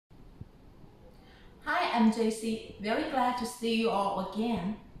I'm Jessie. Very glad to see you all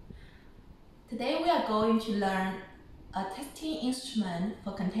again. Today we are going to learn a testing instrument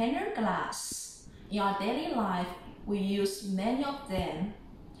for container glass. In our daily life, we use many of them,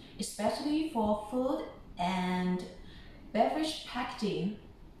 especially for food and beverage packaging.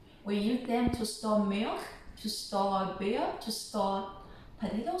 We use them to store milk, to store beer, to store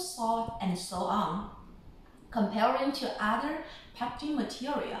potato salt, and so on. Comparing to other packaging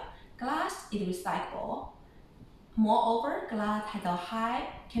material, glass is recyclable. Moreover, glass has a high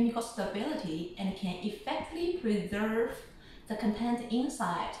chemical stability and can effectively preserve the content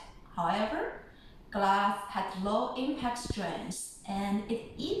inside. However, glass has low impact strength and it's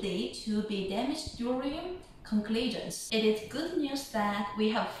easy to be damaged during collisions. It is good news that we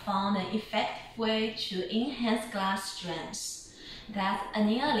have found an effective way to enhance glass strength. That's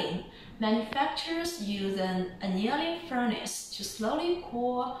annealing. Manufacturers use an annealing furnace to slowly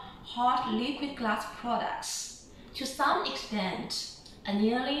cool hot liquid glass products. To some extent,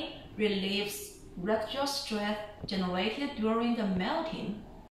 annealing relieves residual stress generated during the melting.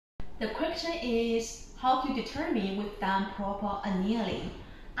 The question is how to determine with unproper annealing.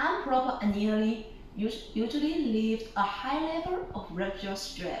 Unproper annealing usually leaves a high level of residual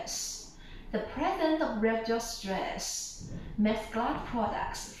stress. The presence of residual stress makes glass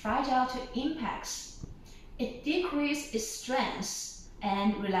products fragile to impacts. It decreases its strength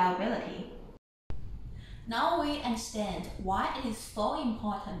and reliability. Now we understand why it is so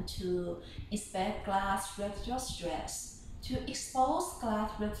important to inspect glass residual stress. To expose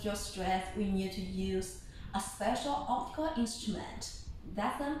glass residual stress, we need to use a special optical instrument,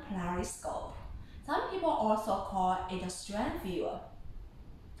 that's a Polariscope. Some people also call it a strength viewer.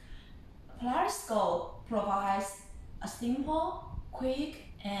 Polariscope provides a simple, quick,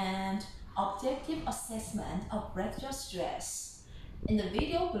 and objective assessment of residual stress. In the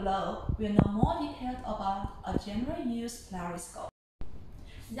video below, we'll know more details about a general use Polariscope.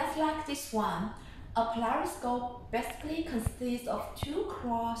 Just like this one, a Polariscope basically consists of two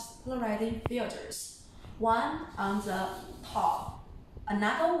cross-polarizing filters, one on the top,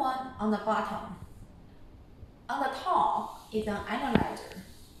 another one on the bottom. On the top is an analyzer.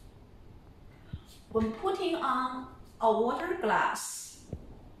 When putting on a water glass,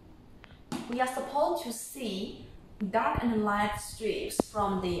 we are supposed to see dark and light strips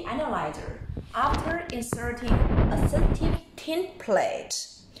from the analyzer after inserting a sensitive tint plate.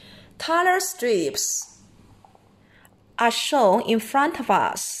 Color strips are shown in front of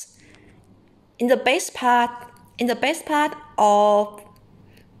us. In the base part of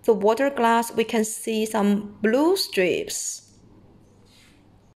the water glass, we can see some blue strips.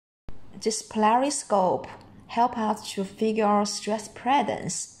 This Polariscope helps us to figure out stress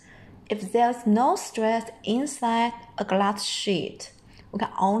presence. If there's no stress inside a glass sheet, we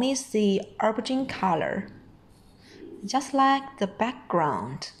can only see Aubergine color, just like the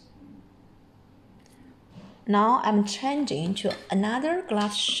background. Now I'm changing to another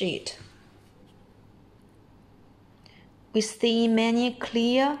glass sheet. We see many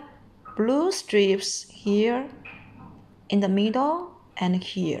clear blue strips here, in the middle, and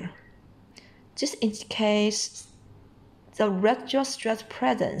here. This indicates the residual stress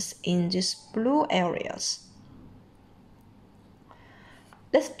presence in these blue areas.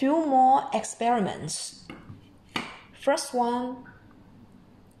 Let's do more experiments. First one,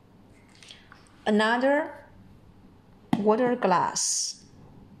 another water glass.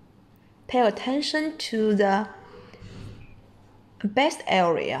 Pay attention to the base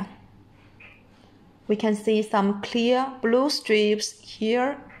area. We can see some clear blue strips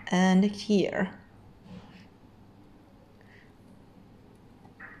here and here.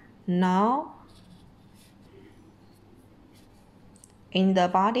 Now, in the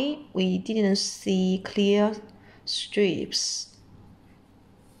body, we didn't see clear strips.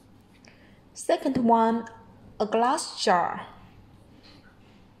 Second one, a glass jar.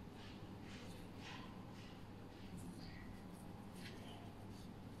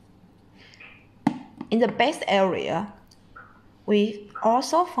 In the base area, we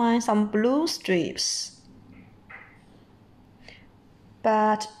also find some blue strips,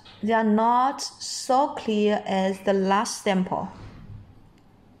 but they are not so clear as the last sample.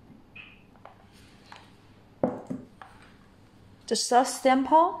 The third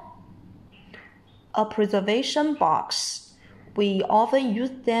sample, a preservation box. We often use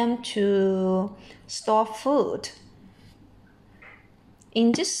them to store food.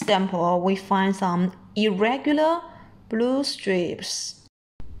 In this sample, we find some irregular blue strips.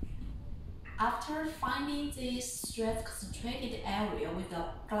 After finding this stress-concentrated area with the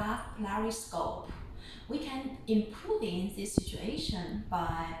glass Polariscope, we can improve this situation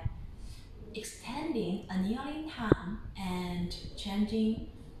by extending annealing time and changing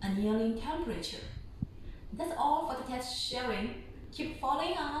annealing temperature. That's all for the test sharing. Keep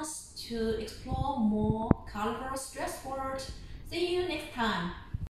following us to explore more colorful stress words. See you next time.